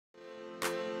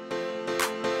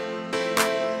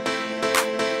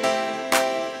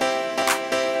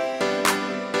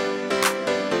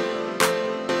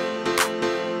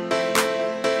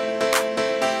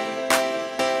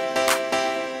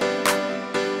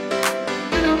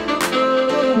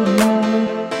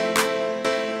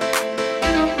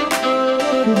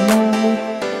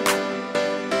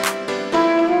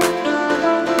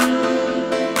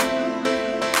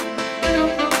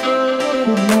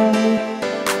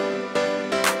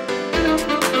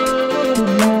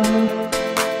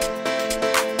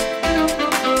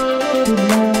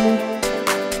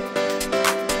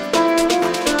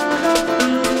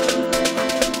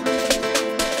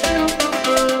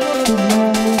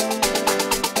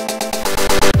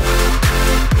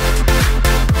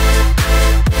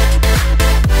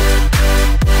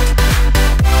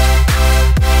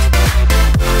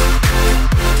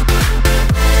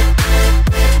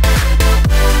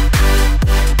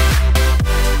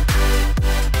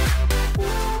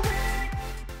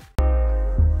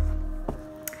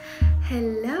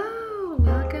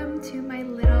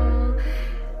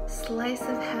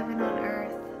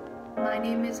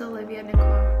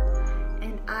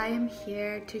and I am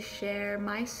here to share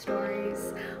my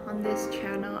stories on this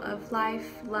channel of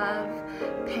life, love,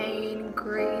 pain,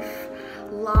 grief,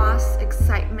 loss,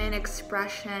 excitement,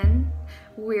 expression,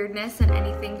 weirdness, and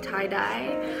anything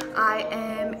tie-dye. I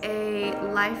am a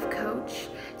life coach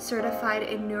certified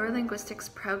in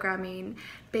neurolinguistics programming,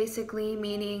 basically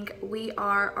meaning we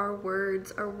are our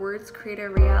words. Our words create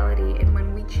our reality, and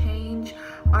when we change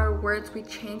our words, we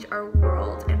change our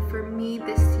world. And for me,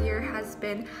 this year has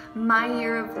been my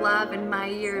year of love and my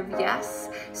year of yes.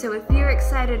 So if you're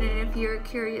excited and if you're a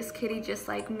curious kitty just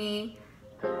like me,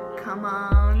 come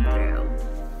on through.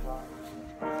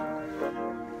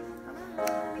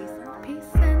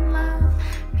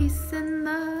 Peace and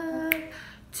love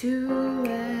to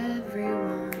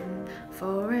everyone,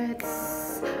 for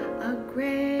it's a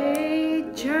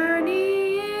great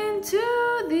journey into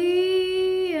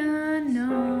the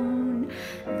unknown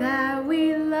that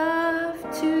we love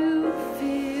to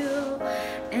feel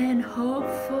and hope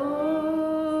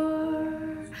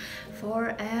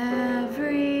for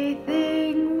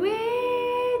everything we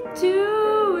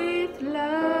do with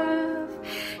love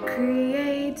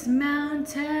creates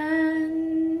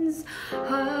mountains of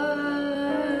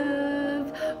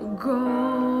gold.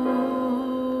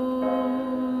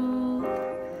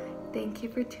 Thank you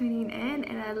for tuning in,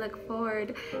 and I look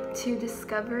forward to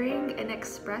discovering and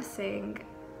expressing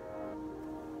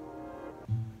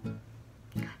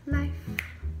life,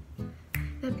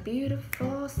 the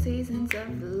beautiful seasons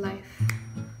of life.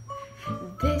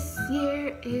 This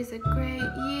year is a great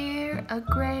year, a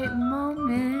great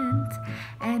moment,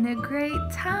 and a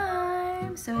great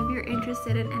time. So if you're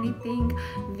interested in anything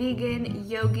vegan,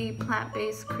 yogi,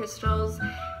 plant-based crystals,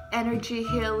 energy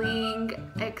healing,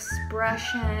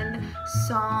 expression,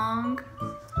 song,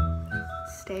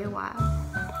 stay a while.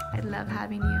 I'd love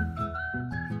having you.